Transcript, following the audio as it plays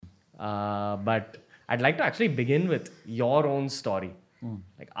But I'd like to actually begin with your own story.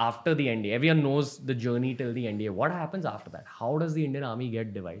 Like after the NDA, everyone knows the journey till the NDA. What happens after that? How does the Indian Army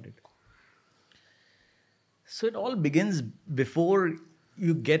get divided? So it all begins before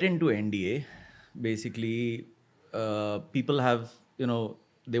you get into NDA. Basically, people have,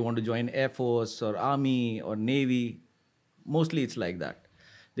 they want to join Air Force or Army or Navy. Mostly it's like that.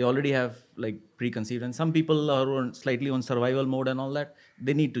 They already have like preconceived, and some people are slightly on survival mode and all that.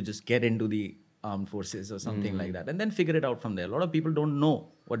 They need to just get into the armed forces or something like that, and then figure it out from there. A lot of people don't know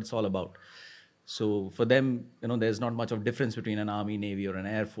what it's all about. So for them, there's not much of difference between an Army, Navy, or an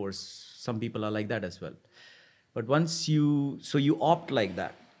Air Force. Some people are like that as well. But once you opt like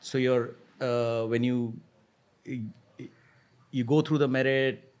that. So when you go through the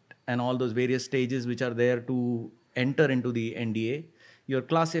merit and all those various stages which are there to enter into the NDA, you're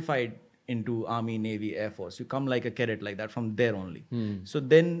classified into Army, Navy, Air Force. You come like a cadet like that from there only. So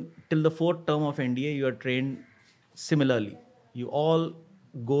then till the 4th term of NDA, you are trained similarly. You all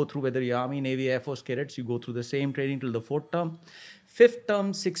go through, whether you're Army, Navy, Air Force cadets, you go through the same training till the 4th term. 5th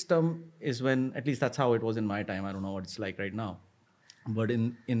term, 6th term is when, at least that's how it was in my time. I don't know what it's like right now. But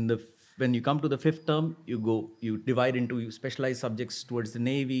when you come to the 5th term, you divide into specialized subjects towards the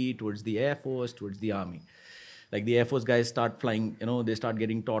Navy, towards the Air Force, towards the Army. Like the Air Force guys start flying, they start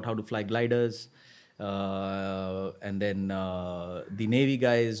getting taught how to fly gliders. And then the Navy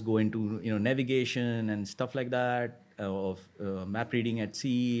guys go into, navigation and stuff like that, of map reading at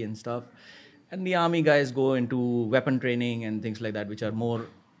sea and stuff. And the Army guys go into weapon training and things like that, which are more,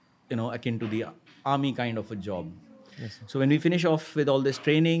 akin to the Army kind of a job. Yes, so when we finish off with all this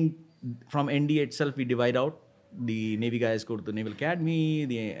training, from NDA itself, we divide out. The Navy guys go to the Naval Academy,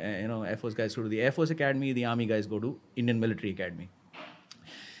 the Air Force guys go to the Air Force Academy, the Army guys go to Indian Military Academy.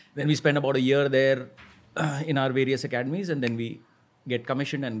 Then we spend about a year there in our various academies, and then we get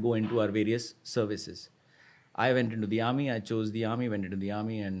commissioned and go into our various services. I went into the Army, I chose the Army, went into the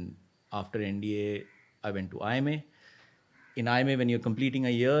Army, and after NDA, I went to IMA. In IMA, when you're completing a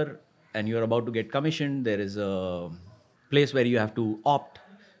year and you're about to get commissioned, there is a place where you have to opt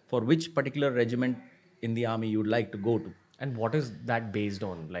for which particular regiment in the Army you'd like to go to. And what is that based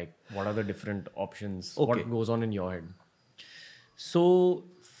on? Like, what are the different options? Okay. What goes on in your head? So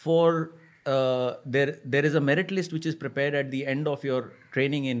for there is a merit list which is prepared at the end of your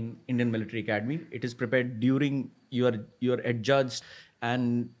training in Indian Military Academy. It is prepared during you're adjudged,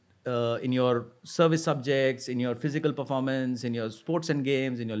 and in your service subjects, in your physical performance, in your sports and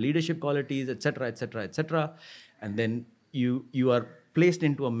games, in your leadership qualities, etc., etc., etc. And then you are placed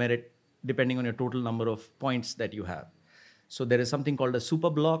into a merit depending on your total number of points that you have. So there is something called a super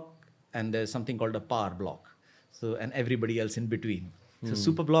block, and there's something called a power block. So, and everybody else in between. So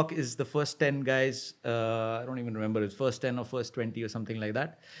super block is the first 10 guys. I don't even remember, it's first 10 or first 20 or something like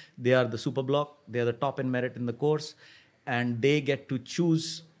that. They are the super block. They are the top in merit in the course, and they get to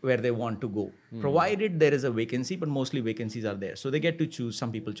choose where they want to go, provided there is a vacancy, but mostly vacancies are there. So they get to choose.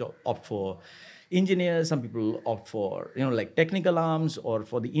 Some people opt for engineers, some people opt for, like technical arms, or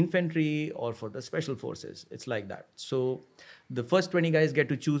for the infantry, or for the special forces. It's like that. So the first 20 guys get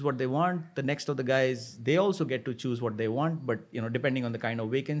to choose what they want. The next of the guys, they also get to choose what they want, but depending on the kind of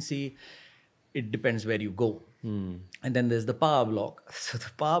vacancy, it depends where you go. And then there's the power block. So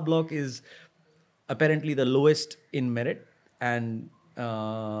the power block is apparently the lowest in merit, and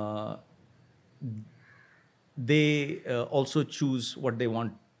they also choose what they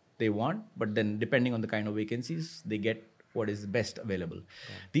want, but then depending on the kind of vacancies, they get what is best available.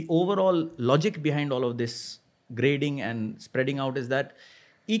 The overall logic behind all of this grading and spreading out is that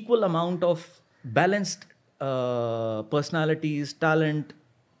equal amount of balanced personalities, talent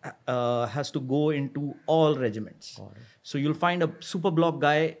has to go into all regiments. So you'll find a super block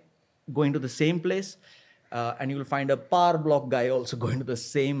guy going to the same place, and you'll find a power block guy also going to the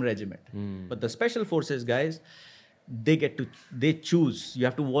same regiment. But the special forces guys, they choose. You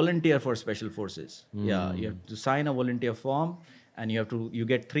have to volunteer for special forces. Yeah, you have to sign a volunteer form, and you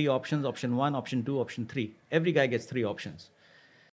get 3 options: option 1, option 2, option 3. Every guy gets 3 options.